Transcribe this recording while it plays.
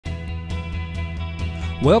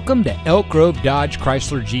Welcome to Elk Grove Dodge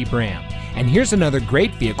Chrysler Jeep Ram, and here's another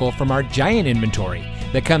great vehicle from our giant inventory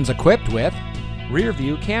that comes equipped with rear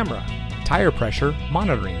view camera, tire pressure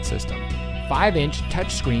monitoring system, 5-inch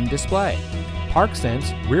touchscreen display,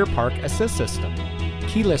 ParkSense rear park assist system,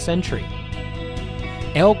 keyless entry.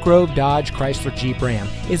 Elk Grove Dodge Chrysler Jeep Ram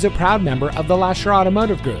is a proud member of the Lasher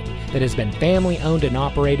Automotive Group that has been family owned and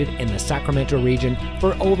operated in the Sacramento region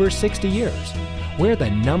for over 60 years. We're the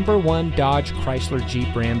 #1 Dodge Chrysler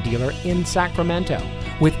Jeep Ram dealer in Sacramento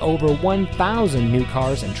with over 1,000 new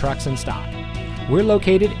cars and trucks in stock. We're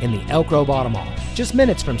located in the Elk Grove Auto Mall, just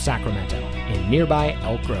minutes from Sacramento in nearby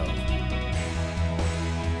Elk Grove.